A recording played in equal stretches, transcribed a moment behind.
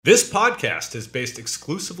This podcast is based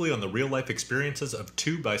exclusively on the real-life experiences of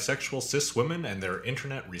two bisexual cis women and their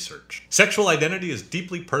internet research. Sexual identity is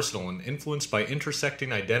deeply personal and influenced by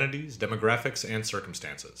intersecting identities, demographics, and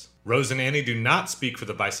circumstances. Rose and Annie do not speak for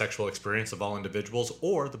the bisexual experience of all individuals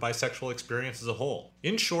or the bisexual experience as a whole.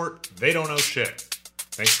 In short, they don't know shit.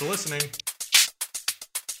 Thanks for listening.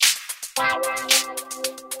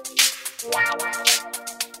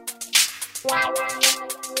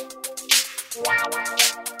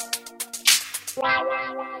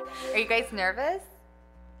 Are you guys nervous?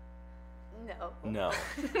 No.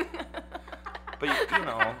 But you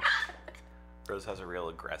know, Rose has a real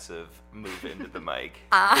aggressive move into the mic.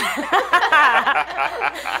 I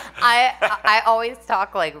always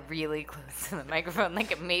talk like really close to the microphone,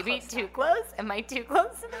 like maybe too close. Am I too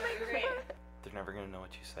close to the microphone? They're never gonna know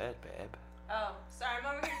what you said, babe. Oh, sorry,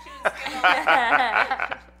 I'm over here chewing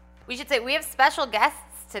Skittles. We should say we have special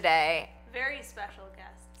guests today. Very special guests.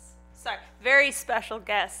 Sorry, very special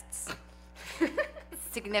guests.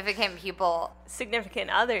 Significant people. Significant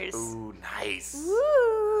others. Ooh, nice. Woo.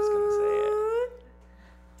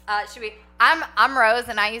 I was Should we? I'm Rose,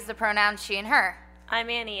 and I use the pronouns she and her. I'm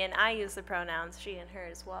Annie, and I use the pronouns she and her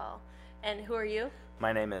as well. And who are you? gonna say it.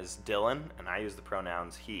 My name is Dylan, and I use the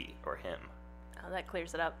pronouns he or him. Oh, that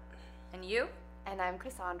clears it up. And you? And I'm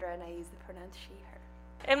Cassandra, and I use the pronouns she, her.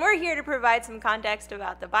 And we're here to provide some context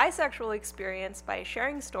about the bisexual experience by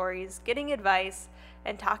sharing stories, getting advice,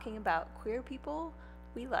 and talking about queer people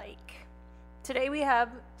we like. Today we have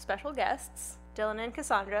special guests, Dylan and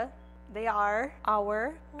Cassandra. They are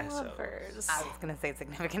our SOs. lovers. I was gonna say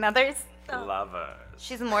significant others. Oh. Lovers.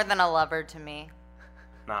 She's more than a lover to me.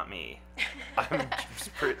 Not me. I'm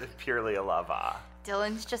just purely a lover.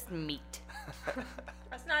 Dylan's just meat.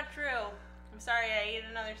 That's not true. I'm sorry, I ate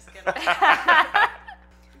another Skittle.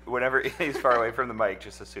 Whenever he's far away from the mic,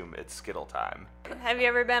 just assume it's Skittle time. Have you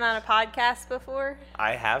ever been on a podcast before?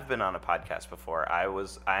 I have been on a podcast before. I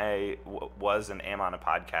was and am on a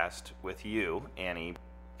podcast with you, Annie.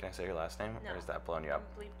 Can I say your last name, No. or is that blowing you up?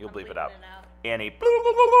 You'll I'm bleep it bleeping out. it out. Annie.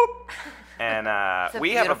 And It's a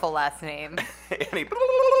we have beautiful last name. Annie.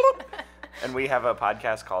 And we have a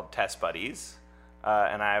podcast called Test Buddies.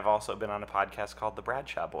 And I've also been on a podcast called The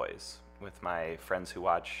Bradshaw Boys with my friends who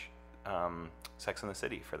watch Sex and the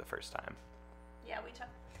City for the first time. Yeah,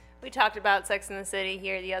 we talked about Sex and the City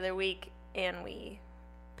here the other week, and we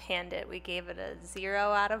panned it. We gave it a 0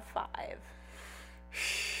 out of 5.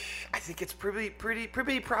 I think it's pretty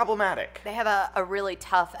problematic. They have a really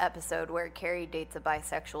tough episode where Carrie dates a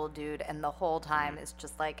bisexual dude, and the whole time is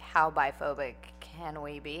just like, how biphobic can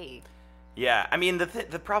we be? Yeah, I mean,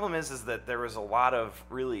 the problem is that there was a lot of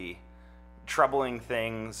really troubling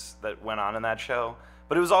things that went on in that show,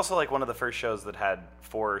 but it was also like one of the first shows that had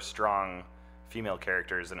 4 strong female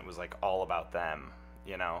characters, and it was like all about them,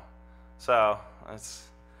 you know? So it's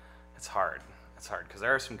hard. It's hard because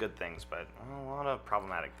there are some good things, but a lot of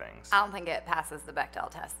problematic things. I don't think it passes the Bechdel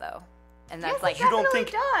test, though. And that's Yes, like, it You don't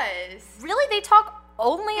definitely think- does. really? They talk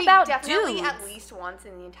only They about definitely dudes. at least once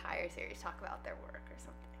in the entire series talk about their work or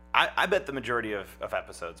something. I bet the majority of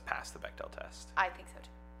episodes pass the Bechdel test. I think so too.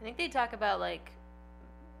 I think they talk about, like,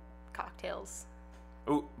 cocktails.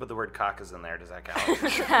 Ooh, but the word cock is in there. Does that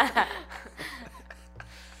count?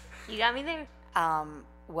 You got me there?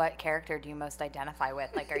 What character do you most identify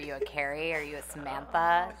with? Like, are you a Carrie? Are you a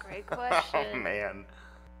Samantha? Oh, great question. Oh, man.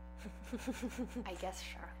 I guess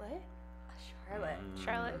Charlotte. Charlotte.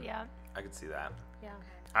 Charlotte, yeah. I could see that. Yeah.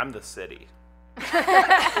 I'm the city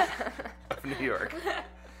of New York.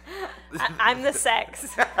 I'm the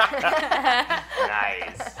sex.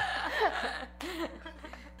 Nice.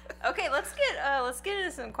 Okay, let's get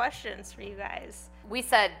into some questions for you guys. We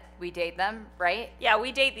said we date them, right? Yeah,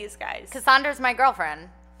 we date these guys. Cassandra's my girlfriend.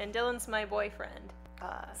 And Dylan's my boyfriend.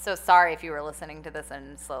 So sorry if you were listening to this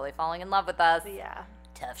and slowly falling in love with us. Yeah.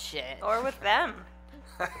 Tough shit. Or with them.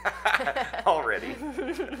 Already.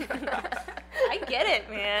 I get it,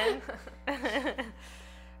 man.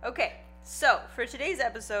 Okay, so for today's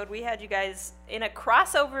episode, we had you guys in the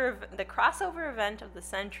crossover event of the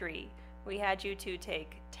century. We had you two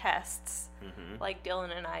take tests, like Dylan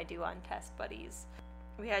and I do on Test Buddies.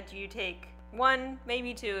 We had you take 1,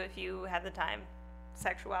 maybe 2, if you had the time,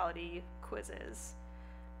 sexuality quizzes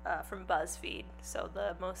from BuzzFeed. So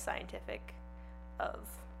the most scientific of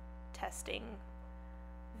testing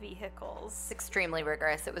vehicles. It's extremely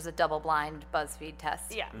rigorous. It was a double-blind BuzzFeed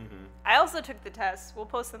test. Yeah. I also took the tests. We'll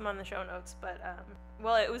post them on the show notes. But,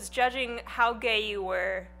 it was judging how gay you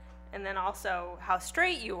were and then also how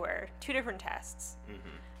straight you were. 2 different tests.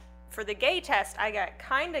 For the gay test, I got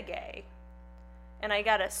kind of gay. And I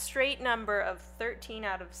got a straight number of 13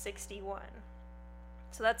 out of 61.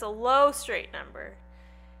 So that's a low straight number.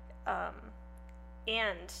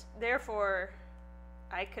 And therefore,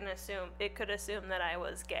 it could assume that I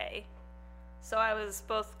was gay. So I was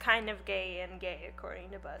both kind of gay and gay, according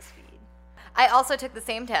to BuzzFeed. I also took the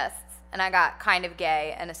same tests, and I got kind of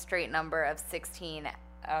gay and a straight number of 16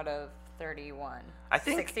 out of 31. I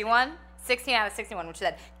think 61? 16 out of 61, which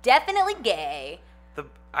said definitely gay.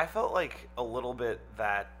 I felt like a little bit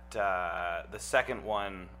that the second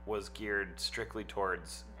one was geared strictly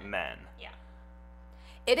towards men. Yeah.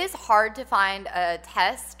 It is hard to find a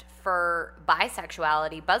test for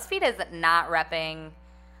bisexuality. BuzzFeed is not repping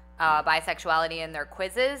bisexuality in their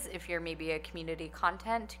quizzes. If you're maybe a community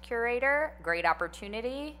content curator, great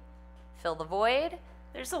opportunity. Fill the void.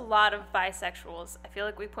 There's a lot of bisexuals. I feel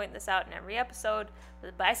like we point this out in every episode.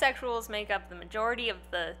 The bisexuals make up the majority of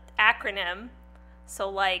the acronym. So,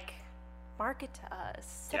 like, market to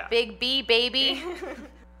us. Yeah. Big B, baby.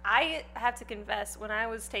 I have to confess, when I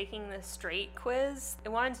was taking the straight quiz, I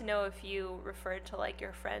wanted to know if you referred to, like,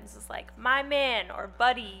 your friends as, like, my man or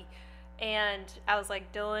buddy. And I was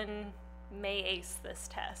like, Dylan may ace this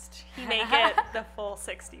test. He may get the full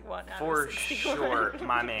 61 out For of 61. sure,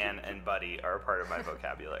 my man and buddy are a part of my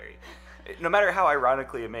vocabulary. No matter how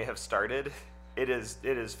ironically it may have started, it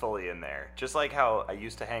is fully in there. Just like how I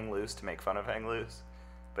used to hang loose to make fun of hang loose,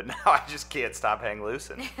 but now I just can't stop hang loose,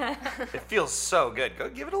 and it feels so good. Go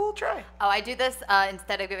give it a little try. Oh, I do this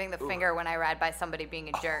instead of giving the finger when I ride by somebody being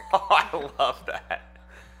a jerk. Oh, I love that.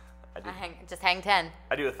 Just hang 10.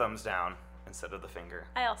 I do a thumbs down instead of the finger.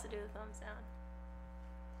 I also do the thumbs down.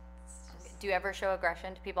 Do you ever show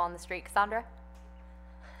aggression to people on the street, Cassandra?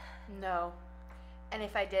 No. And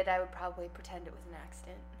if I did, I would probably pretend it was an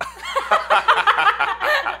accident.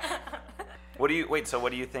 So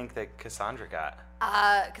what do you think that Cassandra got?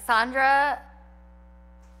 Cassandra,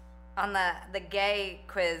 on the gay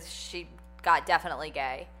quiz, she got definitely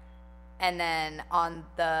gay. And then on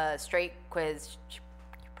the straight quiz, she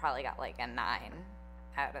probably got like a 9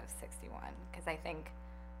 out of 61. Because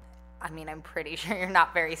I'm pretty sure you're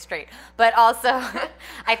not very straight. But also,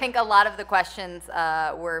 I think a lot of the questions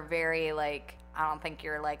were very like, I don't think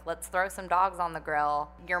you're like, let's throw some dogs on the grill.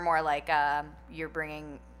 You're more like, you're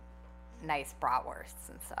bringing nice bratwursts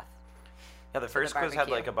and stuff. Yeah, the first quiz had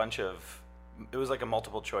barbecue. like a bunch of, it was like a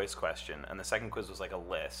multiple choice question, and the second quiz was like a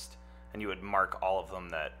list, and you would mark all of them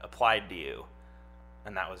that applied to you,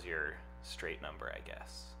 and that was your straight number, I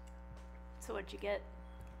guess. So what'd you get?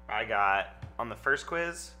 I got, on the first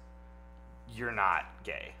quiz, you're not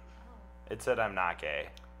gay. It said I'm not gay.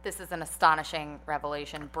 This is an astonishing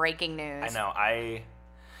revelation. Breaking news. I know, I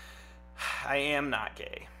am not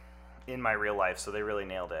gay in my real life, so they really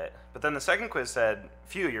nailed it. But then the second quiz said,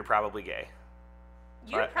 phew, you're probably gay.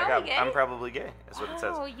 You're probably gay? I'm probably gay, is what it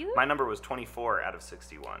says. Wow, My number was 24 out of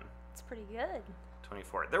 61. It's pretty good.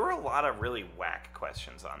 24. There were a lot of really whack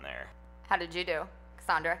questions on there. How did you do,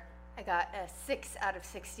 Cassandra? I got a 6 out of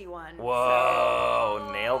 61. Whoa,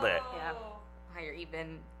 nailed it. Yeah. Wow, you're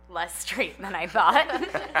even less straight than I thought.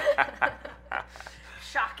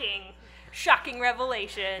 Shocking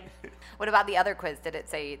revelation. What about the other quiz? Did it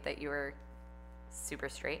say that you were super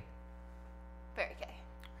straight? Very gay.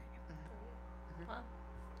 Well,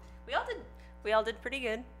 we all did pretty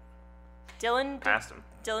good. Dylan Passed him.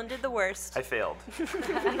 Dylan did the worst. I failed.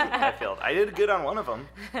 I did good on one of them.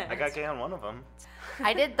 I got gay on one of them.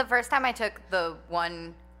 I did the first time I took the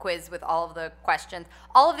one quiz with all of the questions.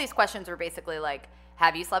 All of these questions were basically like,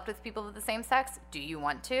 have you slept with people of the same sex? Do you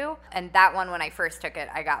want to? And that one, when I first took it,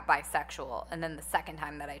 I got bisexual. And then the second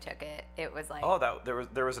time that I took it, it was like... Oh,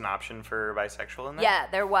 there was an option for bisexual in there? Yeah,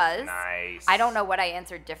 there was. Nice. I don't know what I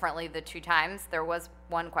answered differently the 2 times. There was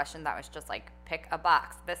one question that was just like, pick a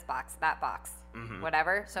box, this box, that box,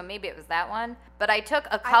 whatever. So maybe it was that one. But I took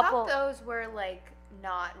a couple... I thought those were like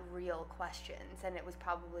not real questions, and it was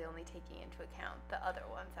probably only taking into account the other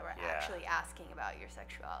ones that were actually asking about your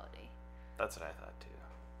sexuality. That's what I thought too.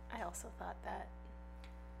 I also thought that.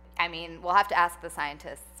 I mean, we'll have to ask the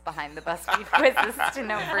scientists behind the BuzzFeed quizzes to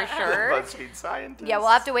know for sure. BuzzFeed scientists. Yeah, we'll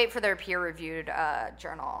have to wait for their peer-reviewed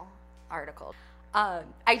journal article.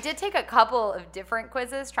 I did take a couple of different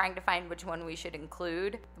quizzes trying to find which one we should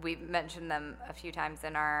include. We've mentioned them a few times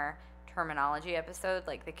in our terminology episode,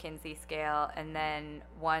 like the Kinsey scale, and then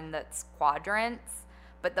one that's quadrants.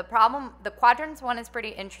 But the quadrants one is pretty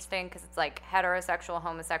interesting because it's like heterosexual,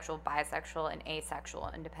 homosexual, bisexual, and asexual.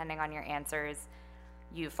 And depending on your answers,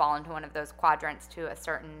 you fall into one of those quadrants to a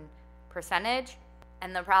certain percentage.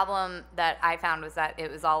 And the problem that I found was that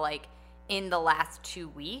it was all like in the last 2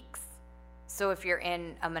 weeks. So if you're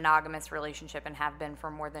in a monogamous relationship and have been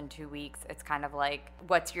for more than 2 weeks, it's kind of like,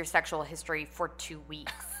 what's your sexual history for 2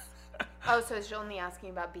 weeks? Oh, so it's only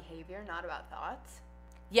asking about behavior, not about thoughts?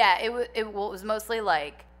 Yeah, it was mostly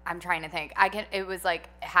like, I'm trying to think. It was like,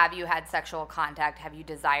 have you had sexual contact? Have you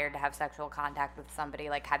desired to have sexual contact with somebody?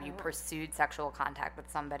 Like, have you pursued sexual contact with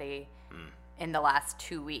somebody in the last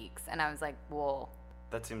 2 weeks? And I was like, well,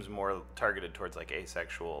 that seems more targeted towards like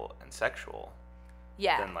asexual and sexual.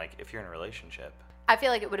 Yeah. Than like if you're in a relationship. I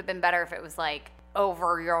feel like it would have been better if it was like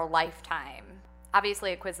over your lifetime.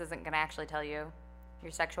 Obviously, a quiz isn't going to actually tell you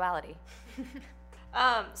your sexuality.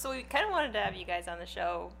 So we kind of wanted to have you guys on the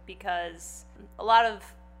show because a lot of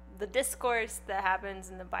the discourse that happens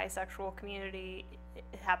in the bisexual community,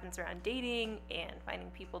 it happens around dating and finding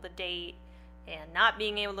people to date and not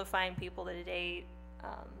being able to find people to date.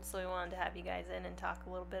 So we wanted to have you guys in and talk a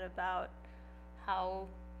little bit about how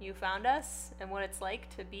you found us and what it's like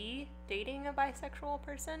to be dating a bisexual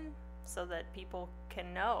person so that people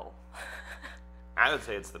can know. I would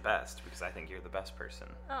say it's the best because I think you're the best person.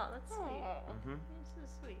 Oh, that's sweet. Mm-hmm. That's so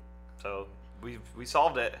sweet. So we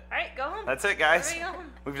solved it. All right, go home. That's it, guys. Everybody go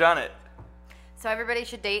home. We've done it. So everybody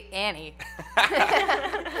should date Annie.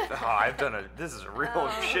 This is a real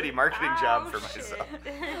shitty marketing job for myself.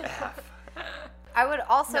 I would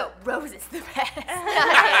also... No, Rose is the best.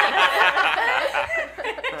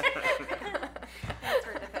 Thanks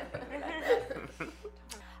for defending me like that.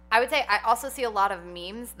 I would say I also see a lot of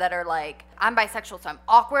memes that are like, I'm bisexual, so I'm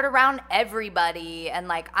awkward around everybody, and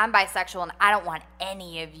like, I'm bisexual and I don't want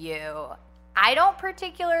any of you. I don't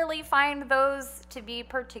particularly find those to be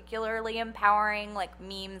particularly empowering, like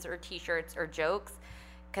memes or t-shirts or jokes,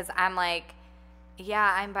 because I'm like,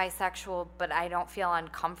 yeah, I'm bisexual, but I don't feel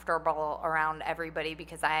uncomfortable around everybody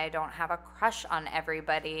because I don't have a crush on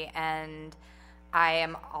everybody, and I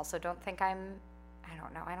don't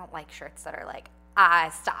like shirts that are like, I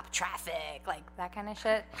stop traffic, like that kind of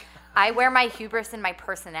shit. I wear my hubris in my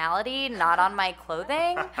personality, not on my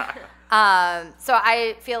clothing. So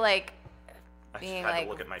I feel like I just being had like, to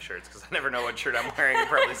look at my shirts because I never know what shirt I'm wearing. It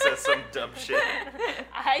probably says some dumb shit.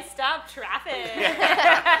 I stop traffic.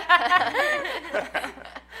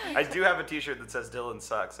 I do have a t-shirt that says Dylan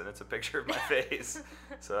sucks, and it's a picture of my face.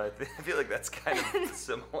 So I feel like that's kind of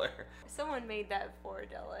similar. Someone made that for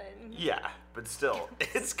Dylan. Yeah, but still,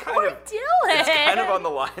 it's Poor kind of Dylan. It's kind of on the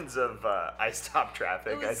lines of I stop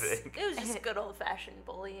traffic. I think It was just good old-fashioned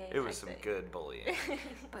bullying. it was some good bullying.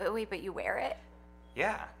 but you wear it?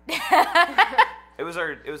 Yeah. It was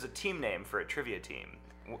a team name for a trivia team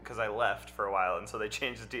because I left for a while, and so they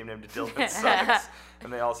changed the team name to Dylan Sucks,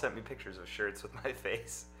 and they all sent me pictures of shirts with my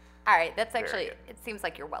face. All right, that's Very actually, good. it seems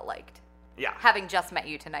like you're well liked. Yeah. Having just met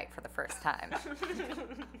you tonight for the first time.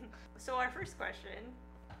 So our first question,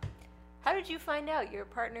 how did you find out your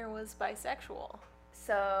partner was bisexual?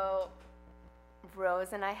 So,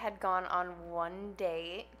 Rose and I had gone on one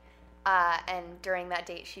date, and during that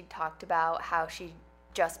date, she talked about how she'd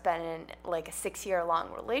just been in like a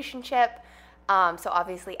 6-year-long relationship. So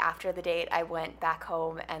obviously after the date, I went back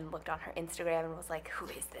home and looked on her Instagram and was like, who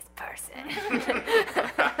is this person?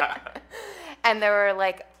 And there were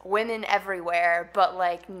like women everywhere, but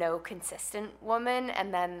like no consistent woman.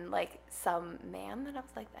 And then like some man that I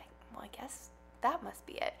was like, well, I guess that must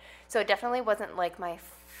be it. So it definitely wasn't like my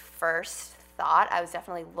first thought. I was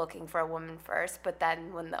definitely looking for a woman first. But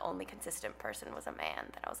then when the only consistent person was a man,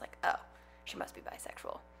 then I was like, oh, she must be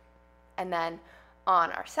bisexual. And then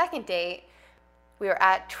on our second date, we were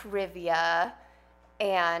at trivia,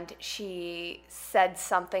 and she said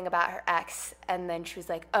something about her ex, and then she was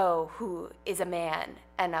like, oh, who is a man?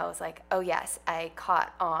 And I was like, oh, yes, I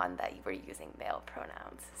caught on that you were using male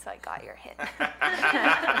pronouns, so I got your hint.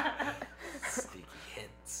 Sneaky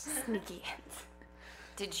hints. Sneaky hints.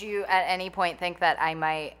 Did you at any point think that I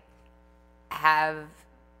might have,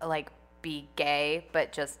 like, be gay,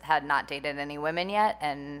 but just had not dated any women yet,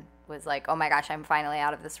 and was like, oh my gosh, I'm finally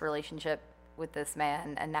out of this relationship with this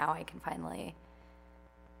man, and now I can finally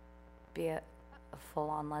be a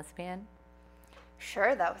full-on lesbian?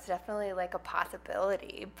 Sure, that was definitely like a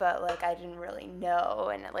possibility, but like I didn't really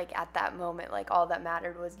know, and like at that moment, like all that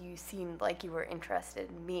mattered was you seemed like you were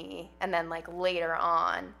interested in me. And then like later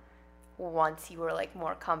on, once you were like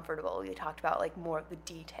more comfortable, we talked about like more of the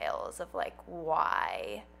details of like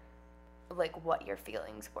why, like what your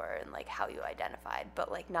feelings were and like how you identified,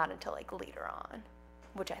 but like not until like later on,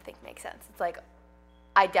 which I think makes sense. It's like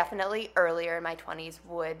I definitely earlier in my 20s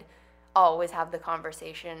would always have the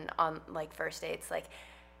conversation on like first dates, like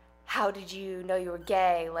how did you know you were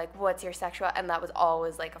gay, like what's your sexual, and that was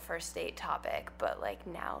always like a first date topic. But like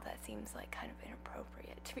now that seems like kind of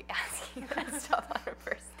inappropriate to be asking that stuff on a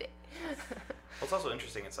first date. Well, it's also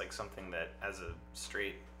interesting. It's like something that as a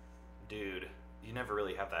straight dude, you never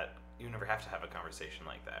really have that. never have to have a conversation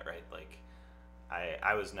like that, right? Like,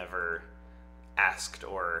 I was never asked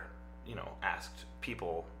or, asked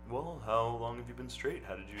people, well, how long have you been straight?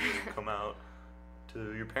 How did you come out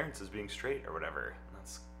to your parents as being straight or whatever? And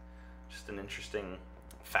that's just an interesting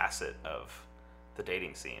facet of the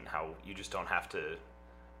dating scene, how you just don't have to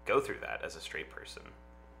go through that as a straight person.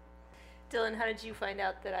 Dylan, how did you find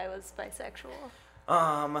out that I was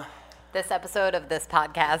bisexual? This episode of this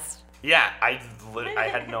podcast. Yeah, I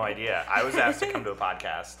had no idea. I was asked to come to a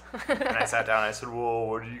podcast, and I sat down and I said, well,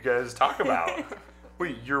 what do you guys talk about?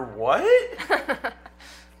 Wait, you're what?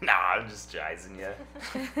 Nah, I'm just jizing you.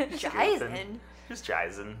 Jizing? Just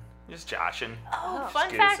jizing. Just joshing. Oh,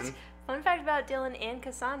 Just fun fact about Dylan and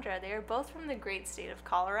Cassandra. They are both from the great state of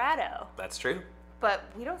Colorado. That's true. But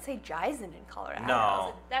we don't say jizing in Colorado.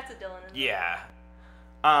 No. That's a Dylan. Isn't it? Yeah.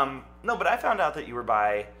 No, but I found out that you were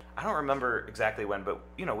bi. I don't remember exactly when, but,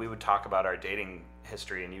 we would talk about our dating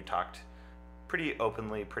history, and you talked pretty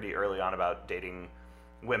openly, pretty early on about dating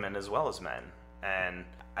women as well as men. And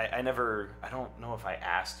I don't know if I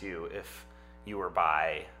asked you if you were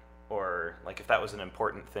bi or, like, if that was an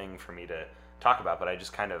important thing for me to talk about, but I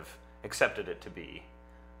just kind of accepted it to be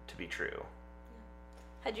true.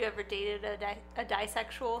 Had you ever dated a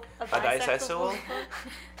bisexual? A bisexual?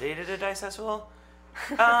 Dated a bisexual?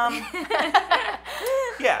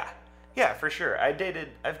 Yeah, for sure. I've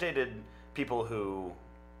dated people who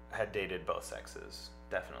had dated both sexes,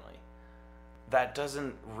 definitely. That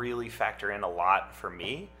doesn't really factor in a lot for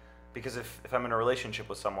me, because if I'm in a relationship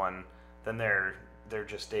with someone, then they're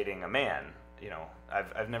just dating a man.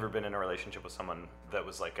 I've never been in a relationship with someone that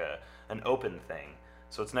was like an open thing,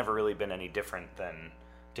 so it's never really been any different than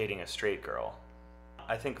dating a straight girl.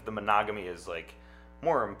 I think the monogamy is like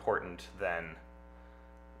more important than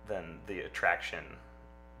the attraction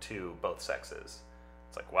to both sexes.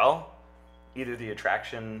 It's like, well, either the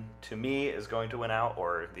attraction to me is going to win out,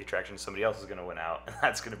 or the attraction to somebody else is going to win out, and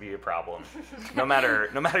that's going to be a problem, no matter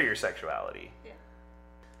your sexuality. Yeah.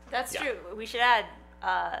 That's true. We should add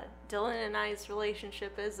Dylan and I's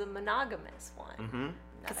relationship is a monogamous one. Mm-hmm.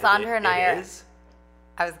 Cassandra and I are. Is?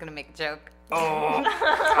 I was gonna make a joke. Oh, Fucking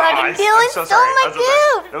Dylan I'm so stole sorry. my I'm so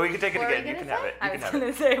sorry. goof. No, we can take it What were again. you You can gonna have it. I You was can have gonna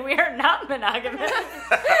it. say we are not monogamous.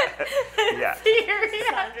 Yeah.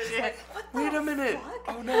 Cassandra's like, Wait a minute.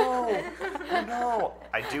 Oh no.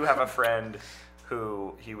 I do have a friend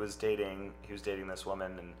who he was dating this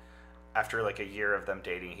woman, and after like a year of them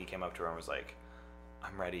dating, he came up to her and was like,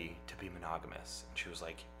 I'm ready to be monogamous. And she was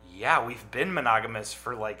like, yeah, we've been monogamous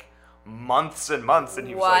for like months and months. And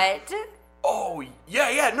he was like, What? oh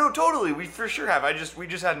yeah, no, totally, we for sure have. We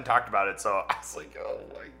just hadn't talked about it, so I was like, oh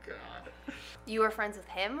my god. You were friends with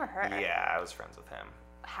him or her? Yeah, I was friends with him.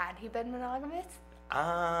 Had he been monogamous?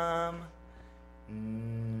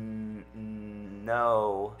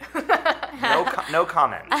 No. No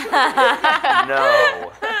comment.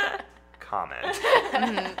 No comment.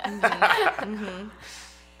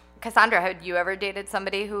 Cassandra, had you ever dated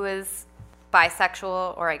somebody who was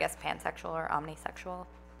bisexual, or I guess pansexual or omnisexual?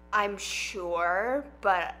 I'm sure,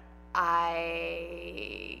 but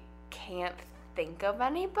I can't think of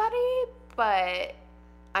anybody, but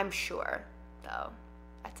I'm sure, though,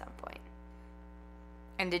 at some point.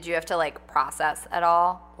 And did you have to like process at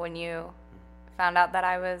all when you found out that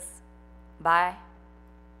I was bi?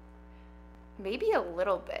 Maybe a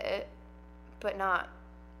little bit, but not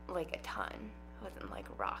like a ton. I wasn't like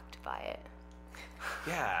rocked by it.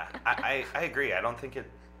 Yeah, I agree. I don't think it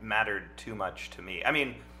mattered too much to me. I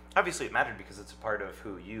mean, obviously it mattered because it's a part of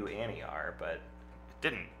who you, Annie, are, but it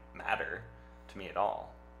didn't matter to me at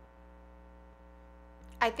all.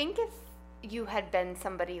 I think if you had been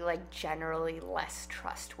somebody like generally less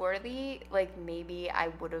trustworthy, like maybe I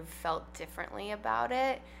would have felt differently about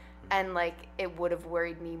it, and like it would have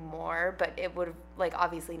worried me more, but it would have like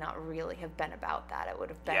obviously not really have been about that. It would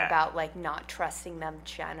have been about like not trusting them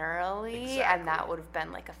generally, and that would have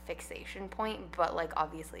been like a fixation point, but like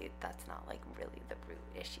obviously that's not like really the root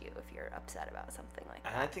issue if you're upset about something like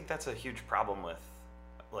that. And I think that's a huge problem with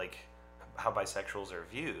like how bisexuals are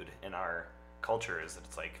viewed in our culture, is that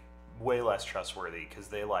it's like way less trustworthy because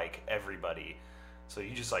they like everybody, so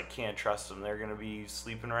you just like can't trust them. They're gonna be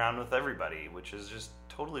sleeping around with everybody, which is just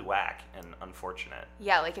totally whack and unfortunate.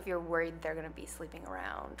 Yeah, like if you're worried they're gonna be sleeping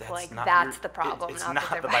around, That's like not that's your- the problem. It's not not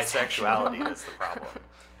that the they're bisexuality that's the problem.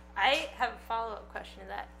 I have a follow-up question to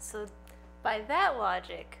that. So, by that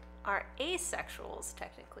logic, are asexuals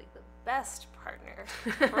technically the best partner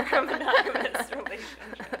for a monogamous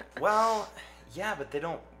relationship? Well, yeah, but they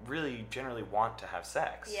don't really generally want to have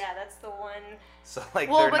sex. Yeah, that's the one. So like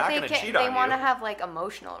Well, they're but not they going to can. cheat They on want you. to have like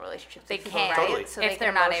emotional relationships. They with people, can, right? Totally. So if they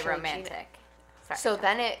they're can not emotionally cheat. aromantic. Sorry. So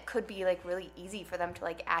then it could be like really easy for them to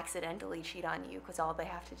like accidentally cheat on you because all they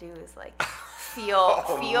have to do is like feel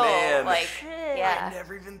man. like I yeah.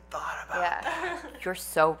 never even thought about Yeah. You're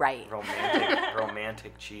so right.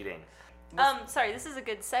 romantic cheating. Sorry, this is a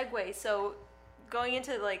good segue. So, going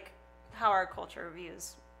into like how our culture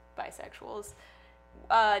views bisexuals,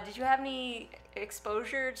 did you have any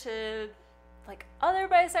exposure to like other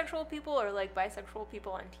bisexual people or like bisexual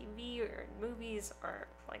people on TV or in movies or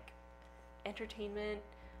like entertainment?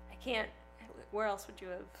 Where else would you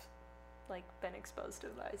have like been exposed to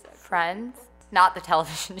bisexual? Friends, not the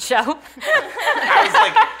television show.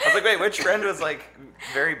 I was like, wait, which friend was like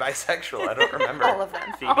very bisexual? I don't remember. All of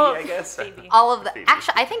them. Phoebe, I guess. Phoebe. All of the Phoebe.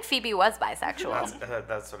 actually, I think Phoebe was bisexual.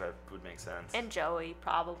 That's what would make sense. And Joey,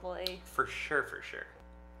 probably. For sure.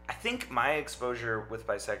 I think my exposure with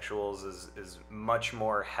bisexuals is much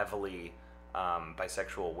more heavily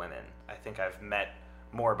bisexual women. I think I've met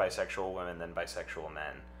more bisexual women than bisexual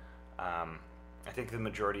men. I think the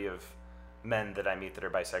majority of men that I meet that are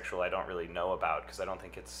bisexual I don't really know about because I don't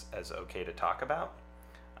think it's as okay to talk about.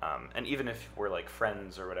 And even if we're like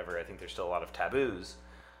friends or whatever, I think there's still a lot of taboos.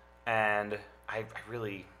 And I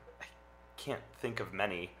can't think of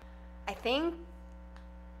many. I think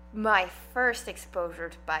my first exposure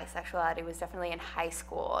to bisexuality was definitely in high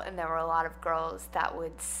school, and there were a lot of girls that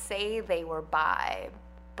would say they were bi,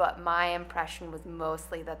 but my impression was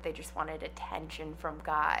mostly that they just wanted attention from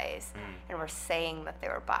guys and were saying that they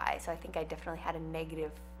were bi. So I think I definitely had a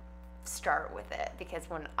negative start with it because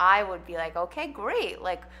when I would be like, okay, great,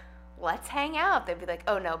 like, let's hang out, they'd be like,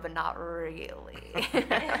 oh no, but not really.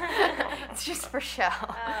 It's just for show.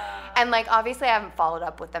 And like, obviously I haven't followed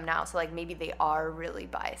up with them now, so like maybe they are really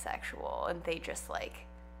bisexual and they just like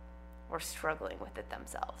were struggling with it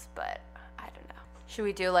themselves, but I don't know. Should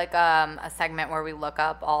we do like a segment where we look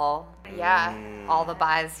up all Yeah. all the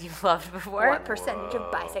bis you've loved before? What percentage of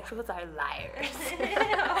bisexuals are liars?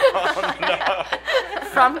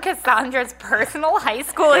 From Cassandra's personal high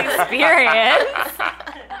school experience.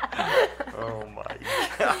 Oh my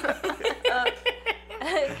god.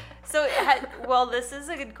 So, well, this is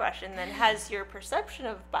a good question then. Has your perception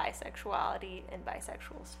of bisexuality and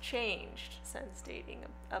bisexuals changed since dating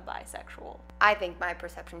a bisexual? I think my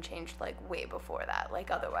perception changed like way before that. Like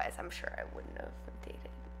otherwise, I'm sure I wouldn't have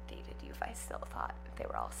dated you if I still thought they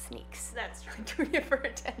were all sneaks. That's true. Doing it for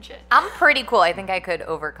attention. I'm pretty cool. I think I could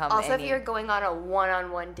overcome Also, any. if you're going on a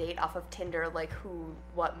one-on-one date off of Tinder, like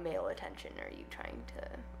what male attention are you trying to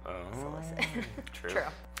solicit? True.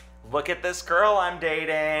 Look at this girl I'm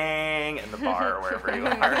dating in the bar or wherever you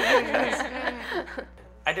are.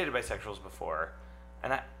 I dated bisexuals before,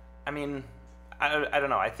 and I mean, I don't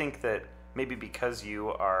know. I think that maybe because you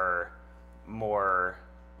are more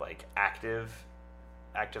like actively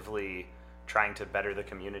trying to better the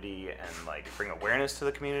community and like bring awareness to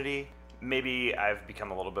the community, maybe I've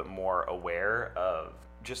become a little bit more aware of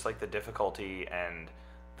just like the difficulty and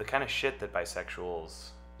the kind of shit that bisexuals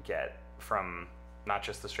get from not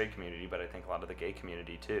just the straight community, but I think a lot of the gay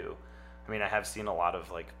community too. I mean, I have seen a lot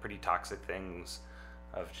of like pretty toxic things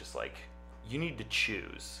of just like, you need to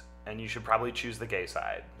choose, and you should probably choose the gay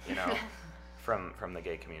side, you know, from the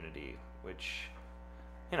gay community, which,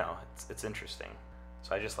 you know, it's interesting.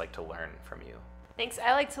 So I just like to learn from you. Thanks.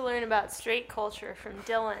 I like to learn about straight culture from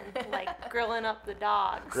Dylan, like grilling up the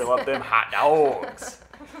dogs. Grill up them hot dogs.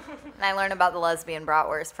 And I learned about the lesbian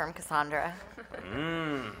bratwurst from Cassandra.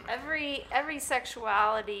 Every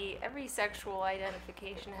sexuality, every sexual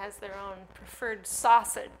identification has their own preferred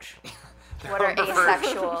sausage. What are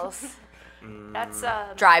asexuals? That's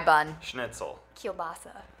Dry bun. Schnitzel.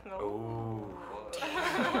 Kielbasa. Ooh.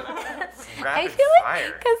 I Rapid feel fire.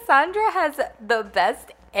 like Cassandra has the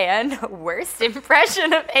best and worst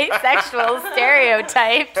impression of asexual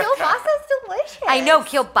stereotype. Kielbasa's delicious. I know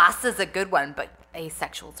kielbasa's a good one, but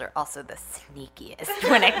asexuals are also the sneakiest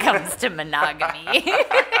when it comes to monogamy.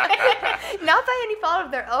 Not by any fault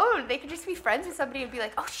of their own. They could just be friends with somebody and be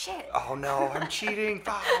like, oh shit. Oh no, I'm cheating.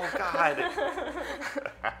 Oh god.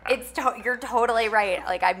 You're totally right.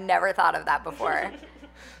 Like, I've never thought of that before.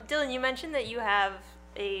 Dylan, you mentioned that you have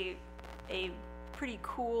a pretty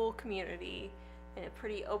cool community and a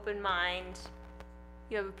pretty open mind.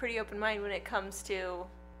 You have a pretty open mind when it comes to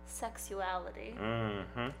sexuality.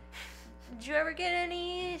 Mm-hmm. Did you ever get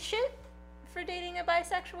any shit for dating a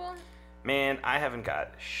bisexual? Man, I haven't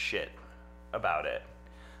got shit about it.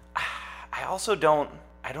 I also don't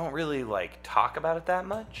really like talk about it that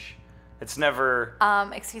much. It's never.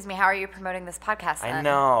 Excuse me, how are you promoting this podcast then? I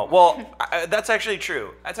know. Well, that's actually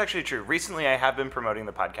true. Recently, I have been promoting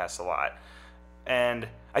the podcast a lot. And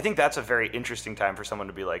I think that's a very interesting time for someone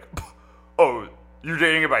to be like, oh, you're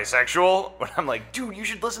dating a bisexual? When I'm like, dude, you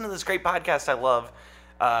should listen to this great podcast I love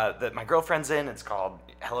that my girlfriend's in. It's called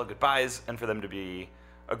Hello Goodbyes. And for them to be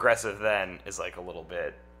aggressive then is like a little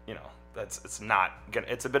bit, it's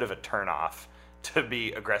a bit of a turnoff to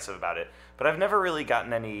be aggressive about it. But I've never really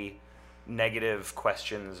gotten any negative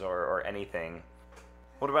questions or anything.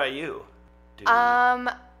 What about you?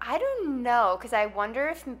 I don't know, because I wonder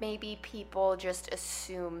if maybe people just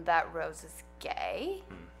assume that Rose is gay,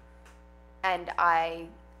 and I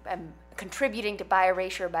am contributing to bi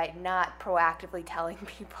erasure by not proactively telling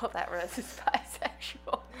people that Rose is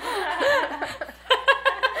bisexual.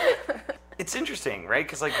 It's interesting, right?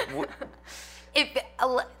 Because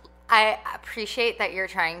I appreciate that you're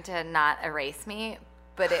trying to not erase me,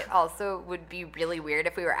 but it also would be really weird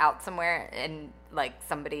if we were out somewhere and like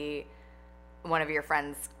one of your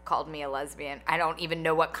friends called me a lesbian. I don't even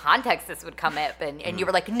know what context this would come up, and you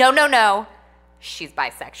were like, no, she's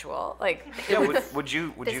bisexual. Like, yeah, would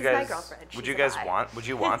you guys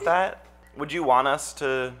want that? Would you want us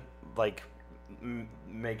to like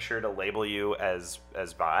make sure to label you as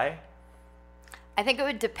bi? I think it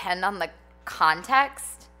would depend on the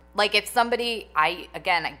context. Like if somebody, I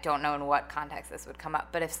don't know in what context this would come up,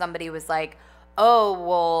 but if somebody was like, oh,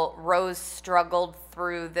 well, Rose struggled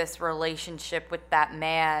through this relationship with that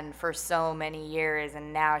man for so many years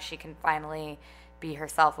and now she can finally be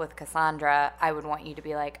herself with Cassandra, I would want you to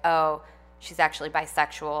be like, oh, she's actually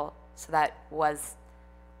bisexual, so that was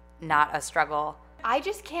not a struggle. I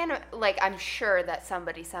just can't, like, I'm sure that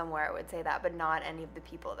somebody somewhere would say that, but not any of the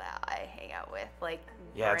people that I hang out with. Like,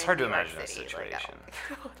 yeah, it's hard to imagine a situation. Like, I don't think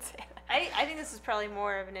people would say that. I think this is probably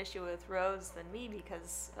more of an issue with Rose than me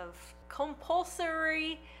because of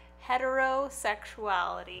compulsory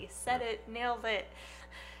heterosexuality. Said it, nailed it.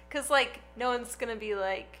 Because, like, no one's going to be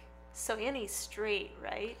like, so Annie's straight,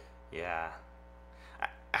 right? Yeah.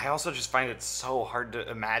 I also just find it so hard to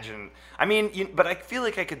imagine. I mean, but I feel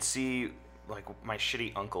like I could see, like, my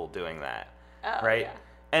shitty uncle doing that, right?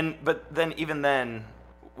 Yeah. But then, even then,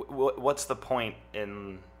 what's the point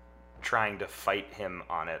in trying to fight him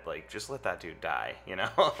on it? Like, just let that dude die,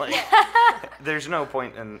 Like, there's no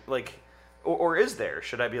point in, like, or is there?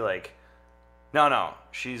 Should I be like, no,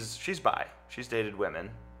 she's bi. She's dated women,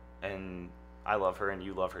 and I love her, and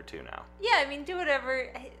you love her too now. Yeah, I mean, do whatever.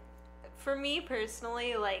 For me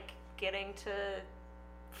personally, like, getting to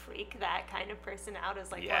freak that kind of person out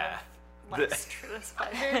is like one of life's truest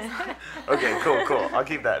pleasures. Okay, cool. I'll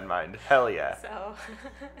keep that in mind. Hell yeah. So.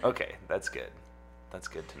 Okay, that's good. That's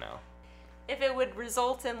good to know. If it would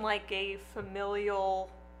result in like a familial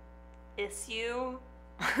issue,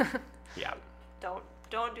 yeah.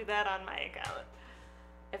 Don't do that on my account.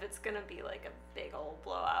 If it's gonna be like a big old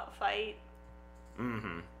blowout fight,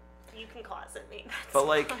 you can closet me. But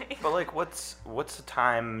like, what's the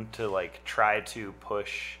time to like try to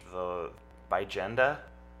push the bigenda?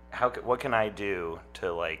 What can I do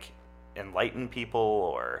to like enlighten people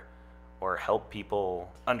or help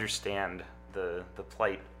people understand the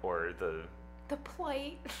plight or the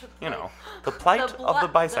plight, the plight of the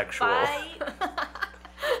bisexual.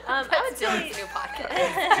 I would say it's a new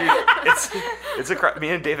podcast. Dude, me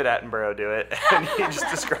and David Attenborough do it, and he just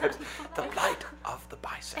describes the plight of the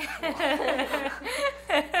bisexual.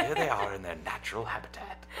 Here they are in their natural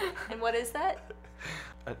habitat. And what is that?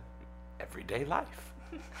 Everyday life.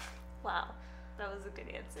 Wow, that was a good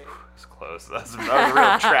answer. It's close. That was a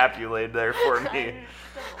real trap you laid there for me.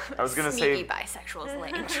 I was gonna Sneaky say bisexuals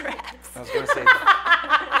laying traps. I was gonna say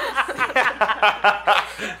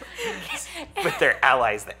with their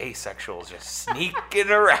allies, the asexuals, just sneaking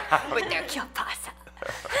around With their kielbasa.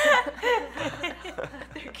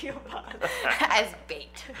 Their kielbasa. As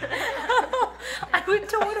bait. I would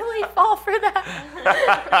totally fall for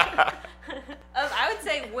that. I would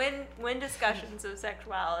say when discussions of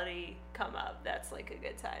sexuality come up, that's like a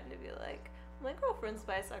good time to be like, my girlfriend's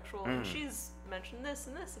bisexual, and she's mentioned this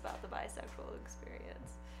and this about the bisexual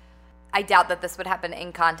experience. I doubt that this would happen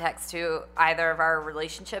in context to either of our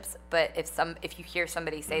relationships, but if you hear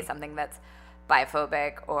somebody say something that's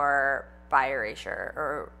biphobic or bi erasure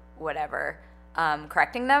or whatever,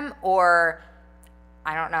 correcting them, or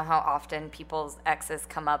I don't know how often people's exes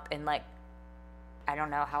come up in like, I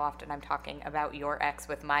don't know how often I'm talking about your ex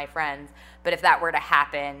with my friends, but if that were to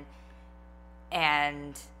happen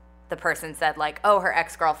and the person said like, oh, her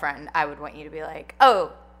ex-girlfriend, I would want you to be like,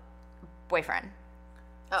 oh, boyfriend.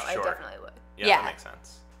 Oh, Sure. I definitely would. Yeah, that makes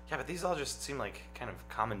sense. Yeah, but these all just seem like kind of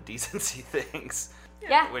common decency things.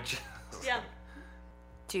 Yeah. Which. Yeah.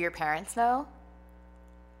 Do your parents know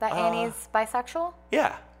that Annie's bisexual?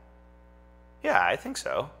 Yeah. Yeah, I think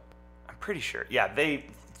so. I'm pretty sure. Yeah, they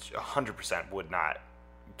 100% would not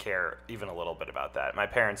care even a little bit about that. My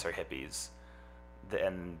parents are hippies,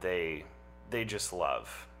 and they just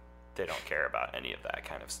love. They don't care about any of that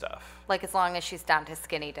kind of stuff. Like, as long as she's down to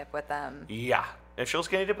skinny dip with them. Yeah, if she'll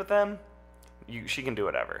skinny dip with them, she can do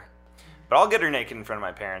whatever. But I'll get her naked in front of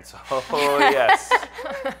my parents. Oh yes.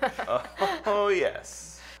 Oh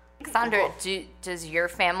yes. Cassandra, does your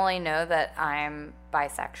family know that I'm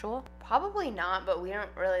bisexual? Probably not, but we don't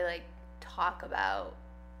really like talk about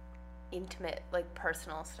intimate, like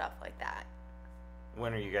personal stuff like that.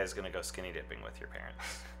 When are you guys gonna go skinny dipping with your parents?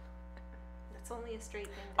 That's only a straight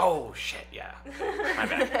thing. Oh shit, yeah. My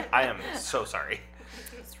bad. I am so sorry.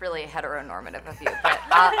 It's really heteronormative of you, but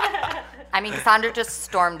I mean, Cassandra just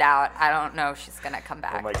stormed out. I don't know if she's gonna come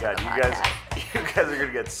back. Oh my to god, the you podcast. guys are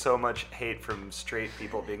gonna get so much hate from straight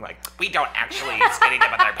people being like, we don't actually skinny dip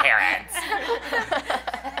with our parents.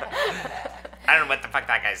 I don't know what the fuck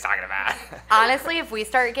that guy's talking about. Honestly, if we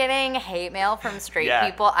start getting hate mail from straight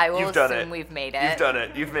people, I will assume we've made it. You've done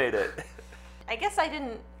it. You've made it. I guess I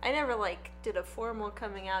never like did a formal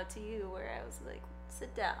coming out to you where I was like,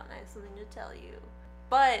 sit down, I have something to tell you.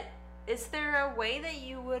 But is there a way that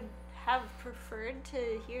you would have preferred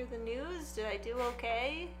to hear the news? Did I do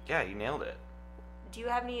okay? Yeah, you nailed it. Do you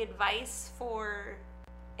have any advice for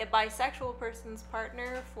a bisexual person's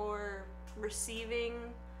partner for receiving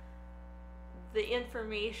the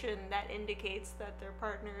information that indicates that their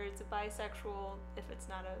partner is a bisexual if it's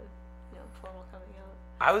not a formal coming out?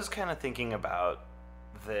 I was kind of thinking about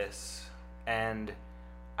this, and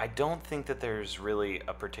I don't think that there's really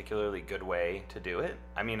a particularly good way to do it.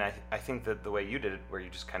 I mean, I think that the way you did it, where you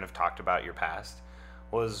just kind of talked about your past,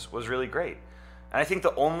 was really great. And I think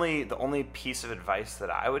the only piece of advice that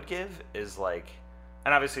I would give is like,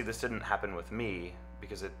 and obviously this didn't happen with me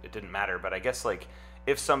because it didn't matter, but I guess like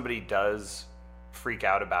if somebody does freak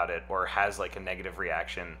out about it or has like a negative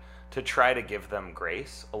reaction, to try to give them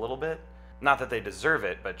grace a little bit. Not that they deserve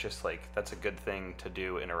it, but just like that's a good thing to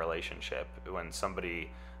do in a relationship when somebody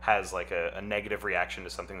has like a negative reaction to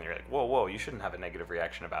something that you're like, whoa, you shouldn't have a negative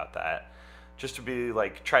reaction about that. Just to be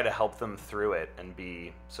like, try to help them through it and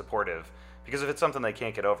be supportive. Because if it's something they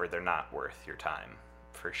can't get over, they're not worth your time,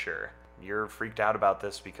 for sure. You're freaked out about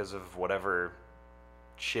this because of whatever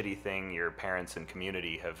shitty thing your parents and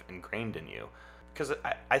community have ingrained in you. Because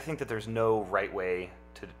I think that there's no right way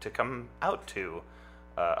to come out to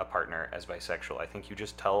a partner as bisexual. I think you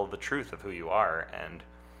just tell the truth of who you are, and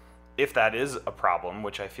if that is a problem,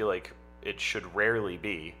 which I feel like it should rarely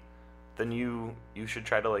be, then you should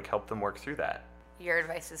try to like help them work through that. Your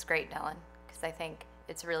advice is great, Dylan, because I think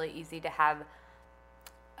it's really easy to have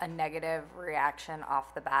a negative reaction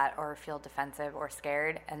off the bat or feel defensive or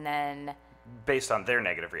scared, and then based on their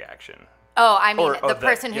negative reaction. Oh, I mean, the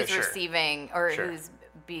person who's sure. receiving or Sure. who's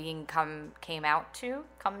being cummed out.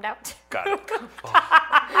 Got it.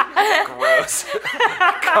 Oh, gross.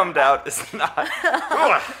 Cummed out is not.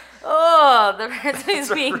 Ugh. Oh, the person who's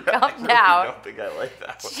being cummed out. I don't think I like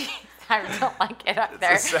that one. Jeez, I don't like it up It's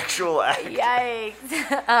there. a sexual act. Yikes.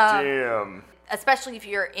 Damn. Especially if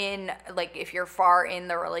you're if you're far in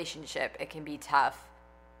the relationship, it can be tough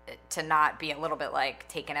to not be a little bit like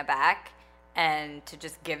taken aback and to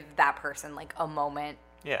just give that person like a moment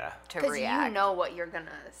Yeah. to Because react. you know what you're going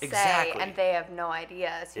to say, Exactly. and they have no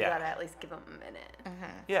idea, so you Yeah. got to at least give them a minute.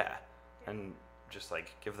 Mm-hmm. Yeah. And just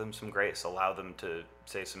like give them some grace, allow them to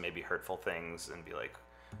say some maybe hurtful things and be like,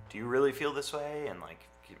 do you really feel this way? And like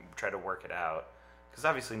try to work it out. Because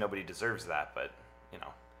obviously nobody deserves that, but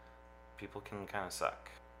people can kind of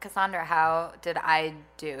suck. Cassandra, how did I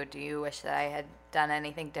do? Do you wish that I had done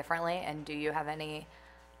anything differently? And do you have any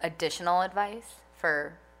additional advice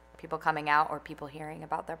for people coming out or people hearing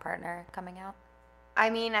about their partner coming out?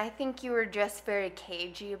 I mean, I think you were just very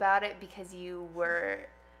cagey about it because you were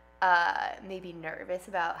maybe nervous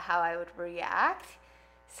about how I would react.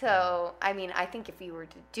 So, I mean, I think if you were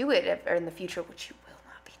to do it in the future, which you will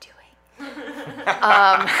not be doing,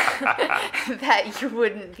 that you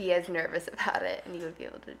wouldn't be as nervous about it and you would be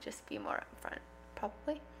able to just be more upfront,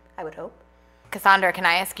 probably. I would hope. Cassandra, can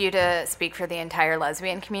I ask you to speak for the entire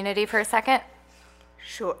lesbian community for a second?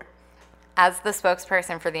 Sure. As the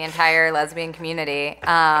spokesperson for the entire lesbian community,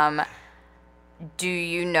 do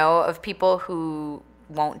you know of people who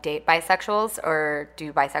won't date bisexuals, or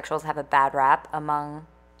do bisexuals have a bad rap among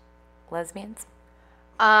lesbians?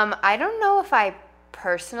 I don't know if I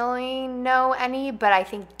personally know any, but I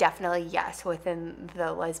think definitely yes, within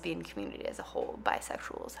the lesbian community as a whole,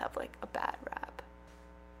 bisexuals have like a bad rap.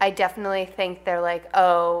 I definitely think they're like,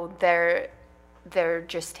 oh, they're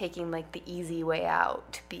just taking like the easy way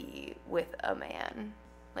out to be with a man.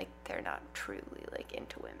 Like they're not truly like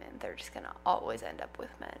into women. They're just gonna always end up with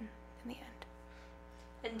men in the end.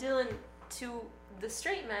 And Dylan, to the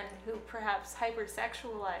straight men who perhaps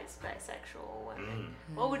hypersexualize bisexual women,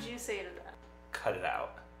 what would you say to them? Cut it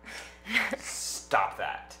out. Stop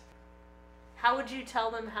that. How would you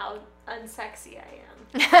tell them how unsexy I am?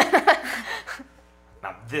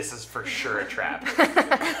 Now this is for sure a trap.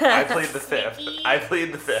 I played the fifth. Sneaky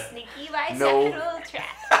bisexual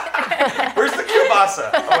trap. Where's the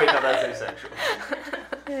kielbasa? Oh wait, no, that's asexual.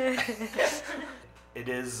 It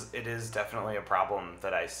is definitely a problem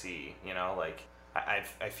that I see, you know, like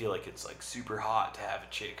I feel like it's like super hot to have a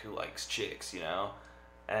chick who likes chicks, you know?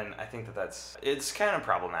 And I think it's kind of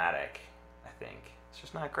problematic, I think. It's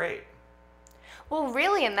just not great. Well,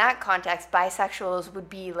 really, in that context, bisexuals would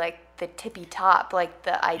be like the tippy top, like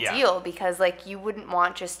the ideal, because like you wouldn't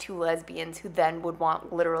want just two lesbians who then would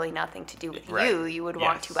want literally nothing to do with you. You would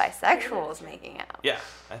want two bisexuals making out. Yeah,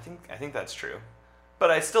 I think that's true.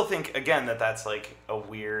 But I still think, again, that's like a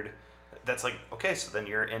weird, that's like, okay, so then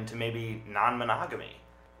you're into maybe non-monogamy.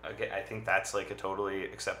 Okay, I think that's like a totally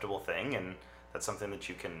acceptable thing, and that's something that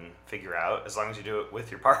you can figure out as long as you do it with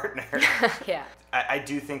your partner. Yeah. I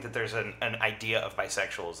do think that there's an idea of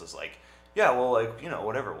bisexuals as like, yeah, well, like, you know,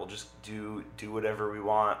 whatever, we'll just do whatever we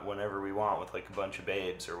want whenever we want with like a bunch of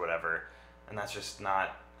babes or whatever. And that's just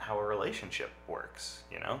not how a relationship works,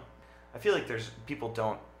 you know? I feel like people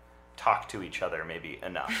don't talk to each other maybe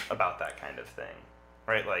enough about that kind of thing,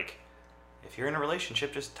 right? Like, if you're in a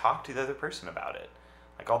relationship, just talk to the other person about it.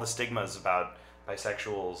 Like all the stigmas about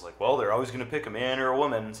bisexuals, like, well, they're always going to pick a man or a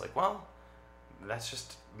woman. It's like, well, that's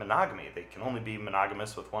just monogamy. They can only be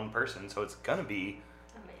monogamous with one person, so it's going to be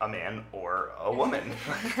a man or a woman.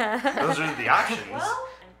 Those are the options. Well,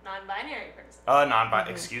 non-binary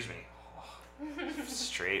person. Excuse me.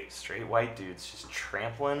 Straight white dudes just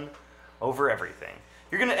trampling over everything.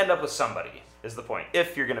 You're going to end up with somebody, is the point,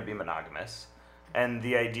 if you're going to be monogamous. And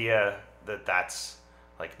the idea that that's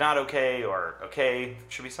like not okay or okay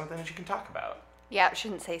should be something that you can talk about. Yeah, it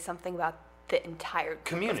shouldn't say something about the entire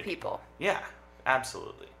community of people. Yeah,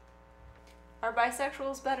 absolutely. Are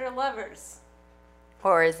bisexuals better lovers?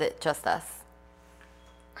 Or is it just us?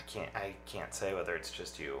 I can't say whether it's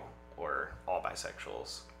just you or all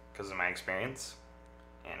bisexuals, because in my experience,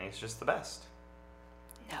 Annie's just the best.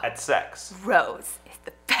 No. At sex. Rose is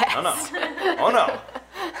the best. Oh no.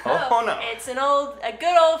 Oh no. It's a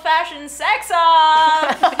good old-fashioned sex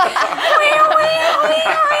off.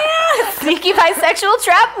 Sneaky bisexual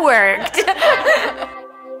trap worked.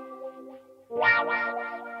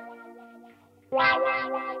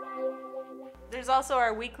 There's also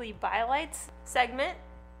our weekly Bylights segment.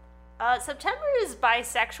 September is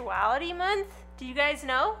Bisexuality Month. Do you guys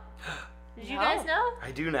know? Did you guys know?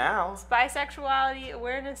 I do now. It's Bisexuality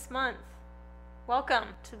Awareness Month. Welcome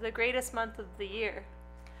to the greatest month of the year.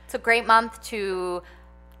 It's a great month to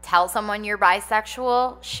tell someone you're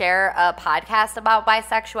bisexual, share a podcast about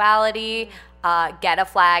bisexuality, get a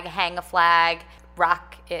flag, hang a flag,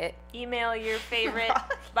 rock it. Email your favorite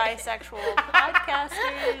bisexual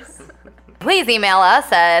podcasters. Please email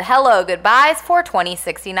us at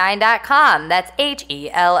hellogoodbyes42069.com. That's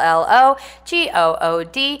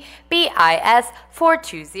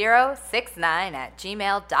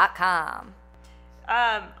HELLOGOODBIS42069@gmail.com.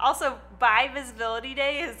 Also, Bi Visibility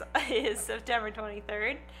Day is September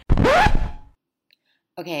 23rd.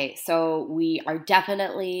 Okay, so we are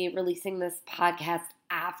definitely releasing this podcast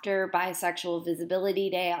after Bisexual Visibility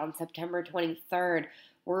Day on September 23rd.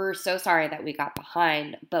 We're so sorry that we got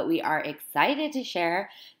behind, but we are excited to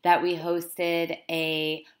share that we hosted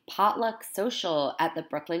a potluck social at the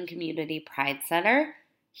Brooklyn Community Pride Center.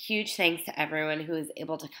 Huge thanks to everyone who was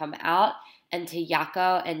able to come out, and to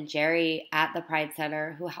Yako and Jerry at the Pride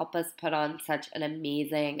Center who helped us put on such an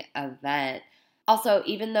amazing event. Also,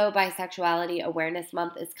 even though Bisexuality Awareness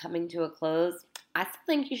Month is coming to a close, I still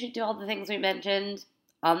think you should do all the things we mentioned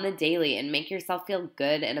on the daily and make yourself feel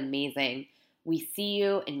good and amazing. We see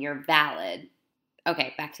you and you're valid.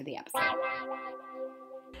 Okay, back to the episode.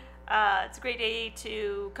 It's a great day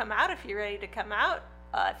to come out if you're ready to come out.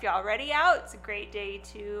 If you're already out, it's a great day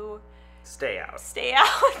to stay out.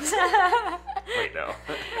 Wait, no.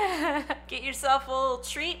 Get yourself a little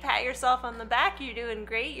treat, pat yourself on the back. You're doing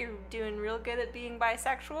great. You're doing real good at being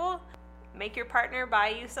bisexual. Make your partner buy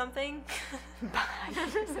you something.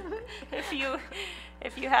 If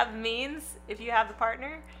you have means, if you have the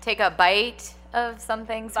partner. Take a bite of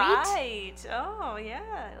something sweet. Bite. Oh,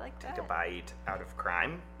 yeah, I like that. Take a bite out of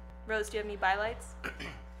crime. Rose, do you have any bylights?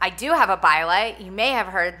 I do have a bylight. You may have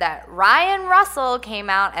heard that Ryan Russell came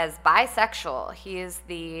out as bisexual. He is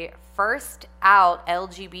the first out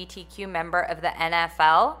LGBTQ member of the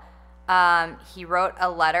NFL. He wrote a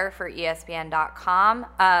letter for ESPN.com.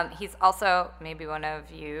 He's also, maybe one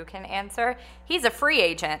of you can answer, he's a free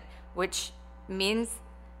agent, which means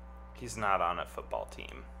He's not on a football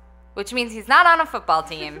team. he's not on a football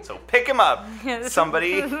team. So pick him up,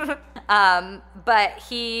 somebody. But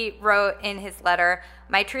he wrote in his letter,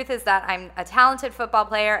 my truth is that I'm a talented football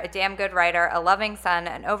player, a damn good writer, a loving son,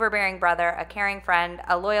 an overbearing brother, a caring friend,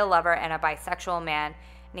 a loyal lover, and a bisexual man.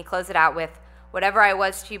 And he closed it out with, whatever I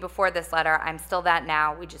was to you before this letter, I'm still that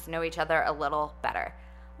now. We just know each other a little better.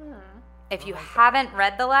 If you haven't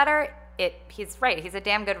read the letter, he's right. He's a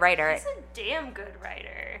damn good writer. He's a damn good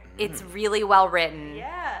writer. It's really well written.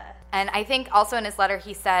 Yeah. And I think also in his letter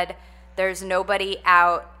he said there's nobody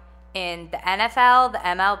out in the NFL, the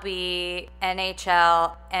MLB,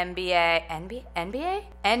 NHL, NBA,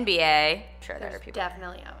 NBA. Sure, there are There's people.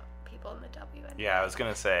 definitely people in the WNBA. Yeah, I was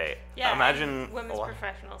gonna say. Yeah. Imagine women's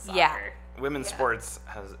professional soccer. Yeah. women's sports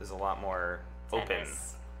is a lot more open.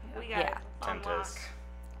 Tennis. We got Yeah. it on lock. Tennis.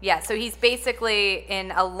 Yeah, so he's basically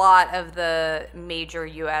in a lot of the major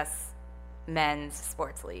U.S. men's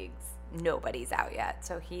sports leagues. Nobody's out yet.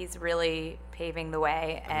 So he's really paving the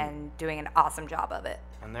way and doing an awesome job of it.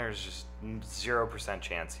 And there's just 0%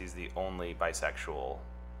 chance he's the only bisexual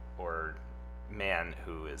or man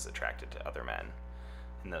who is attracted to other men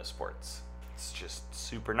in those sports. It's just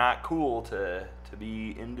super not cool to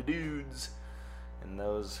be into dudes in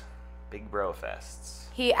those big bro fests.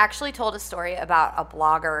 He actually told a story about a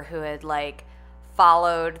blogger who had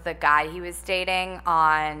followed the guy he was dating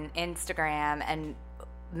on Instagram and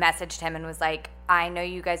messaged him and was like, I know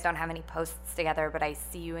you guys don't have any posts together, but I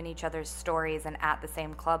see you in each other's stories and at the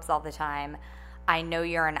same clubs all the time. I know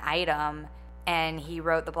you're an item. And he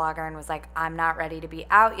wrote the blogger and was like, I'm not ready to be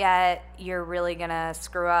out yet. You're really going to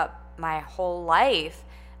screw up my whole life.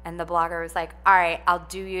 And the blogger was like, all right, I'll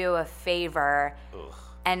do you a favor. Ugh.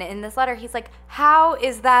 And in this letter, he's like, how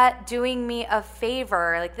is that doing me a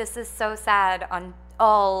favor? This is so sad on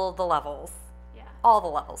all the levels. Yeah. All the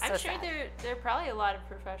levels. I'm so sure sad. there are probably a lot of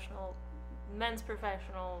men's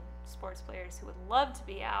professional sports players who would love to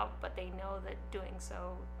be out, but they know that doing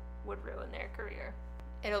so would ruin their career.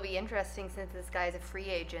 It'll be interesting since this guy's a free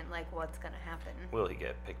agent, what's going to happen. Will he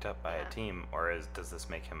get picked up by a team, or does this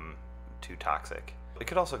make him too toxic? It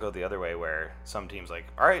could also go the other way, where some teams all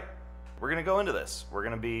right, we're going to go into this. We're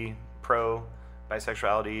going to be pro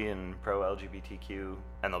bisexuality and pro LGBTQ,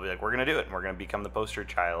 and they'll be like, we're going to do it, and we're going to become the poster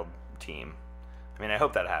child team. I mean, I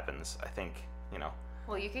hope that happens. I think,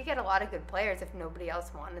 Well, you could get a lot of good players if nobody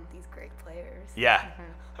else wanted these great players. Yeah.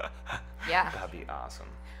 Yeah. That'd be awesome.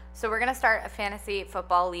 So we're going to start a fantasy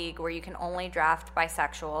football league where you can only draft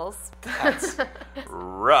bisexuals. That's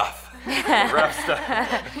rough. Rough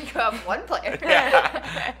stuff. You have one player.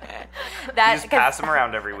 Yeah. You just pass them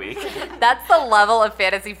around every week. That's the level of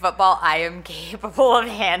fantasy football I am capable of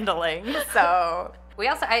handling. So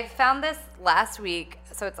I found this last week,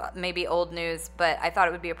 so it's maybe old news, but I thought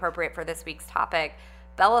it would be appropriate for this week's topic.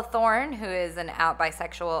 Bella Thorne, who is an out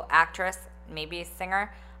bisexual actress, maybe a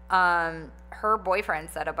singer, her boyfriend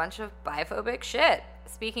said a bunch of biphobic shit.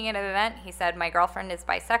 Speaking at an event, he said, my girlfriend is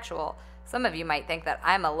bisexual. Some of you might think that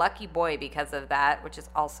I'm a lucky boy because of that, which is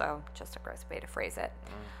also just a gross way to phrase it.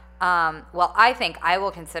 Well, I think I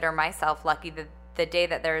will consider myself lucky the day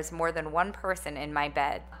that there is more than one person in my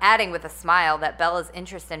bed. Adding with a smile that Bella's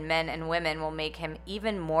interest in men and women will make him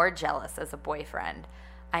even more jealous as a boyfriend.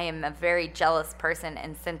 I am a very jealous person,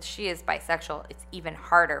 and since she is bisexual, it's even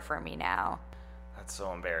harder for me now. That's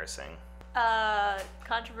so embarrassing.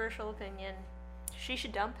 Controversial opinion. She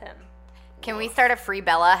should dump him. Can we start a Free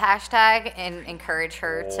Bella hashtag and encourage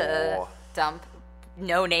her to Oh. dump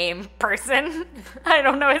no-name person? I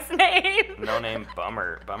don't know his name. No name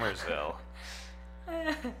Bummersville.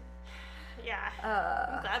 Yeah.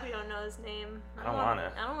 I'm glad we don't know his name. I don't want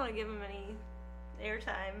it. I don't want to give him any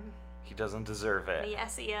airtime, He doesn't deserve any it.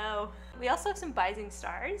 SEO. We also have some Bising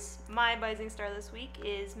Stars. My Bising Star this week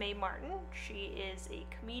is Mae Martin. She is a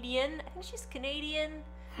comedian. I think she's Canadian.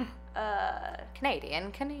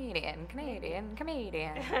 Canadian.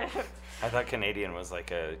 I thought Canadian was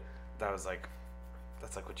that's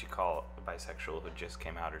like what you call a bisexual who just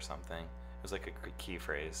came out or something. It was like a key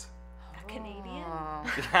phrase. Canadian?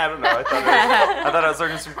 I don't know. I thought I was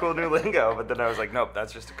learning some cool new lingo, but then I was like, nope,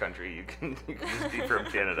 that's just a country. You can just be from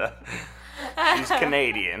Canada. She's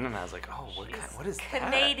Canadian, and I was like, oh, what is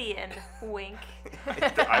Canadian. Wink.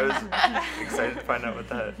 that? I was excited to find out what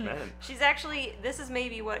that meant. She's actually, this is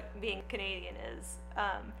maybe what being Canadian is.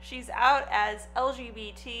 She's out as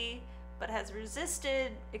LGBT, but has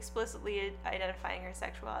resisted explicitly identifying her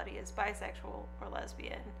sexuality as bisexual or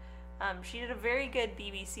lesbian. She did a very good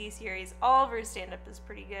BBC series. All of her stand-up is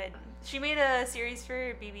pretty good. She made a series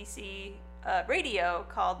for BBC radio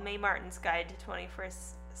called Mae Martin's Guide to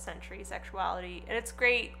 21st Century Sexuality, and it's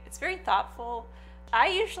great. It's very thoughtful. I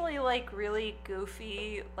usually like really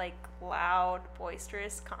goofy, like loud,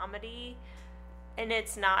 boisterous comedy, and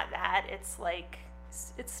it's not that. It's like,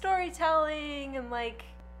 it's storytelling and like,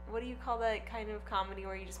 what do you call that kind of comedy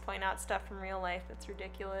where you just point out stuff from real life that's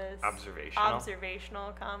ridiculous?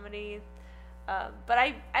 Observational comedy. But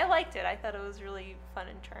I liked it. I thought it was really fun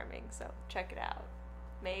and charming, so check it out.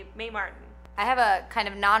 Mae Martin. I have a kind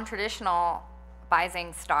of non-traditional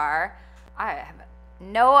Rising Star. I have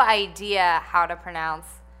no idea how to pronounce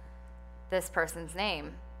this person's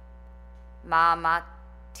name. Ma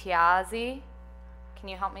Matiazi. Can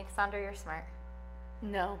you help me, Cassandra? You're smart.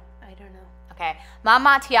 No, I don't know. Okay. Ma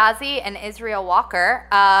Matiazi and Israel Walker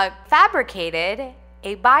fabricated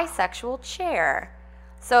a bisexual chair.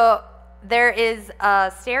 So there is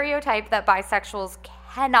a stereotype that bisexuals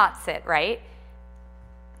cannot sit, right?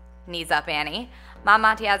 Knees up, Annie. Ma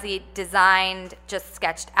Matiazi just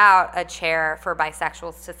sketched out a chair for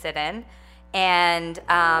bisexuals to sit in. And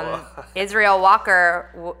Israel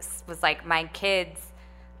Walker was like, my kid's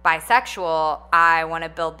bisexual, I want to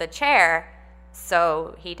build the chair.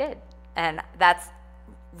 So he did. And that's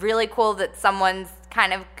really cool that someone's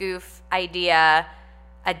kind of goof idea,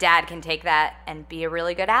 a dad can take that and be a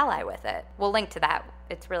really good ally with it. We'll link to that.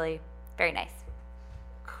 It's really very nice.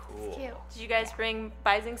 Cool. Cute. Did you guys bring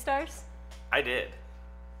Rising Stars? I did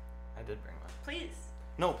bring one. Please.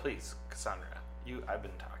 No, please, Cassandra. I've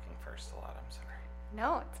been talking first a lot. I'm sorry.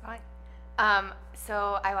 No, it's fine.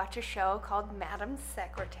 So I watch a show called Madam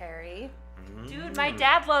Secretary. Dude, my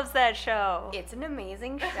dad loves that show. It's an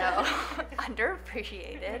amazing show,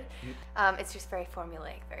 underappreciated. It's just very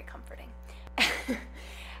formulaic, very comforting.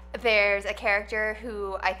 There's a character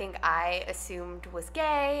who I think I assumed was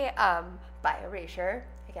gay, by erasure,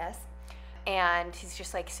 I guess. And he's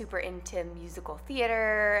just like super into musical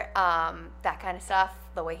theater, that kind of stuff,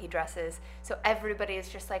 the way he dresses. So everybody is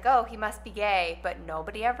just like, oh, he must be gay, but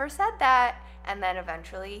nobody ever said that. And then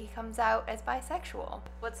eventually he comes out as bisexual.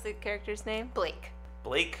 What's the character's name? Blake.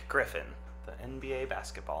 Blake Griffin, the NBA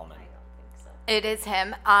basketball man. It is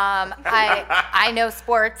him. I know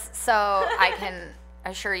sports, so I can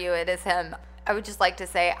assure you it is him. I would just like to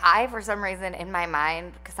say, for some reason, in my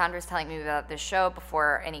mind, Cassandra's telling me about this show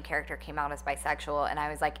before any character came out as bisexual, and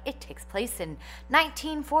I was like, it takes place in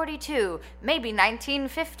 1942, maybe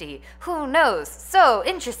 1950. Who knows? So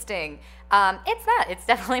interesting. It's not. It's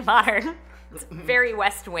definitely modern. It's very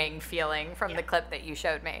West Wing feeling from the clip that you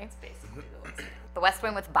showed me. It's basically the West Wing. The West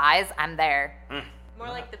Wing with buys, I'm there. More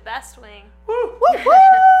like the Best Wing. Woo! Woo woo!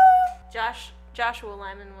 Joshua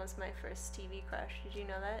Lyman was my first TV crush. Did you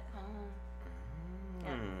know that?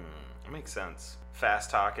 That makes sense. Fast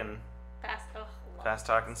talking,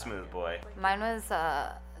 smooth boy. Mine was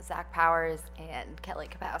Zach Powers and Kelly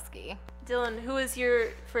Kapowski. Dylan, who is your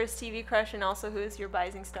first TV crush, and also who is your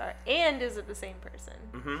Rising Star? And is it the same person?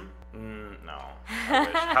 No. I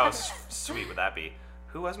wish. How sweet would that be?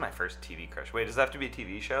 Who was my first TV crush? Wait, does that have to be a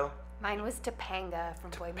TV show? Mine was Topanga from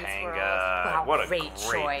Boy Meets World. Topanga. What a great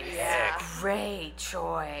choice. pick. Yeah. Great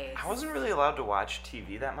choice. I wasn't really allowed to watch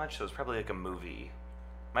TV that much, so it was probably like a movie.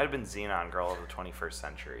 Might have been Xenon, Girl of the 21st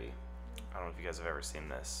Century. I don't know if you guys have ever seen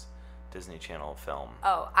this Disney Channel film.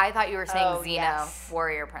 Oh, I thought you were saying Oh, Xena, yes.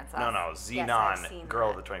 Warrior Princess. No, I've Xenon, seen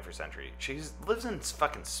Girl that. of the 21st Century. She lives in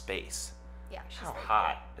fucking space. Yeah, she's How very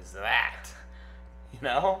hot is that? You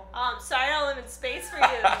know? Oh, I'm sorry I don't live in space for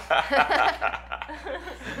you.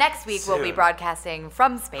 Next week we'll be Soon. broadcasting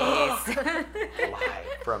from space. Live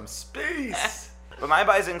from space. But my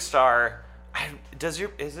Rising Star, is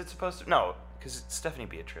it supposed to? No, because Stephanie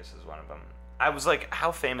Beatrice is one of them. I was like,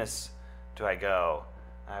 how famous do I go?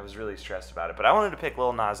 I was really stressed about it, but I wanted to pick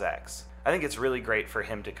Lil Nas X. I think it's really great for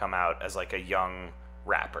him to come out as like a young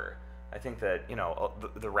rapper. I think that,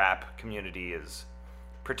 the rap community is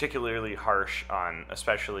particularly harsh on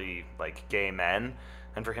especially like gay men,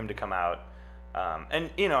 and for him to come out,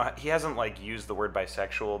 and he hasn't like used the word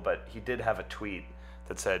bisexual, but he did have a tweet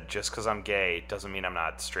that said, just because I'm gay doesn't mean I'm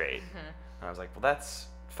not straight. And I was like, well, that's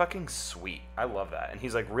fucking sweet. I love that. And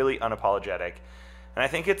he's like really unapologetic, and I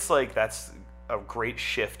think it's like that's a great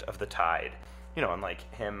shift of the tide, and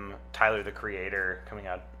like him, Tyler the Creator, coming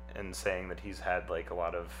out and saying that he's had like a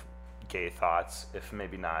lot of gay thoughts, if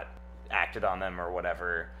maybe not acted on them or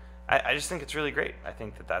whatever. I just think it's really great. I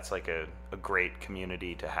think that that's like a great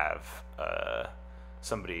community to have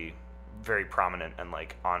somebody very prominent and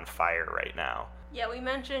like on fire right now. Yeah, we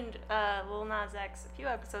mentioned Lil Nas X a few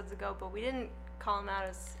episodes ago, but we didn't call him out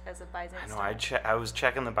as a Bising I know. Star. I was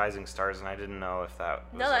checking the Bising Stars, and I didn't know if that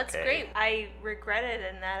was No, that's okay. great. I regretted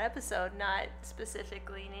in that episode not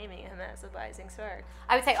specifically naming him as a Bising Star.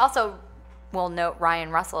 I would say also, we'll note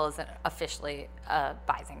Ryan Russell isn't officially a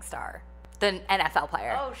Bising Star, the NFL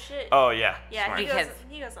player. Oh shit. Oh, yeah. yeah, Smart. he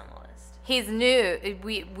goes on the list. He's new.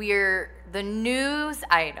 We're the news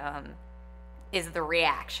item is the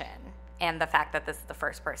reaction and the fact that this is the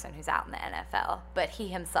first person who's out in the NFL, but he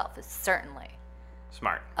himself is certainly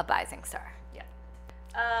Smart. a Bising Star. Yeah.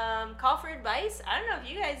 Call for advice. I don't know if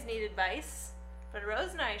you guys need advice, but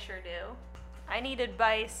Rose and I sure do. I need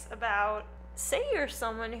advice about, say you're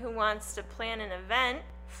someone who wants to plan an event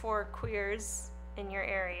for queers in your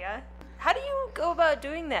area. How do you go about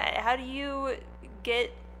doing that? How do you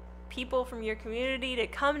get people from your community to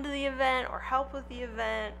come to the event or help with the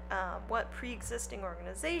event? What pre-existing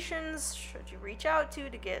organizations should you reach out to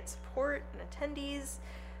get support and attendees?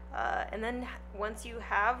 And then once you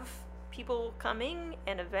have people coming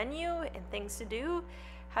and a venue and things to do,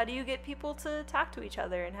 how do you get people to talk to each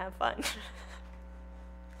other and have fun? I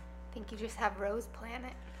think you just have Rose plan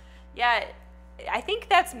it. Yeah, I think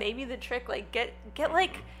that's maybe the trick. Like get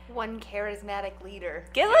like One charismatic leader.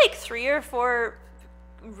 3 or 4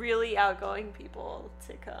 really outgoing people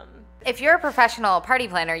to come. If you're a professional party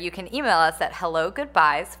planner, you can email us at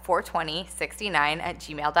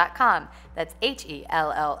hellogoodbyes42069@gmail.com. That's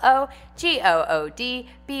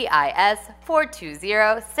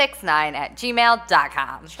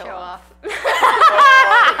HELLOGOODBYS42069@gmail.com. Show off.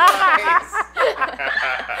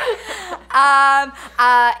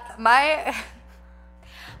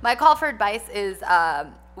 My call for advice is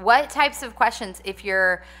what types of questions, if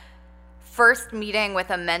you're first meeting with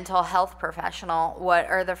a mental health professional, what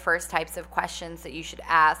are the first types of questions that you should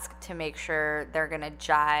ask to make sure they're going to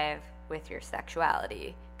jive with your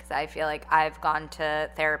sexuality? Because I feel like I've gone to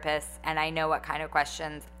therapists and I know what kind of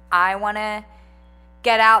questions I want to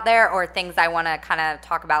get out there or things I want to kind of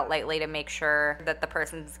talk about lightly to make sure that the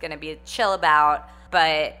person's going to be chill about.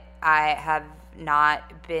 But I have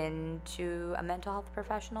not been to a mental health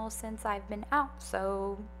professional since I've been out.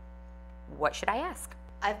 So what should I ask?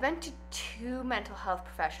 I've been to 2 mental health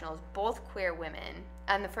professionals, both queer women,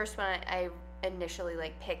 and the first one I initially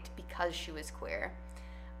picked because she was queer,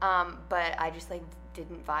 but I just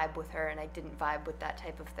didn't vibe with her, and I didn't vibe with that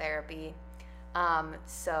type of therapy.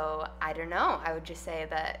 So I don't know. I would just say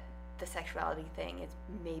that the sexuality thing is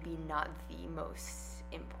maybe not the most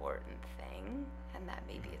important thing, and that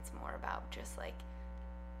maybe it's more about just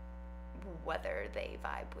whether they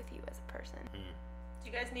vibe with you as a person. Do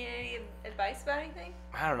you guys need any advice about anything?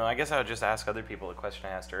 I don't know. I guess I would just ask other people the question I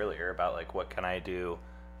asked earlier about what can I do?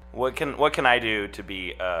 What can I do to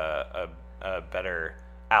be a better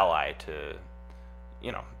ally to,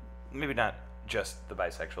 maybe not just the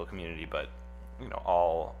bisexual community, but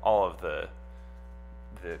all of the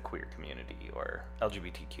queer community or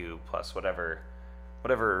LGBTQ plus whatever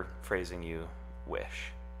phrasing you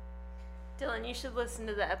wish. Dylan, you should listen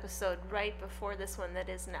to the episode right before this one that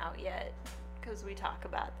isn't out yet, because we talk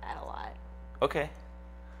about that a lot. Okay.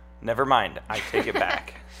 Never mind. I take it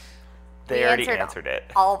back. They We already answered it.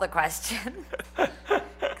 all the questions.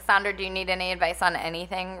 Cassandra, do you need any advice on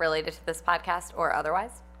anything related to this podcast or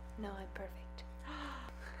otherwise? No, I'm perfect.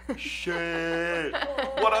 Shit.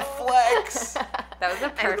 What a flex. That was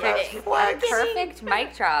a kidding. perfect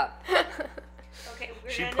mic drop. Okay,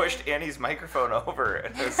 She pushed Annie's microphone over.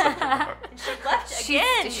 And she left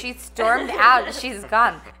again. She stormed out. She's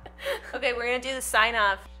gone. Okay, we're gonna do the sign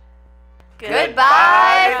off.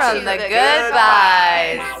 Goodbye from the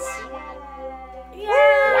Goodbyes.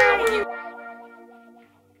 Yay!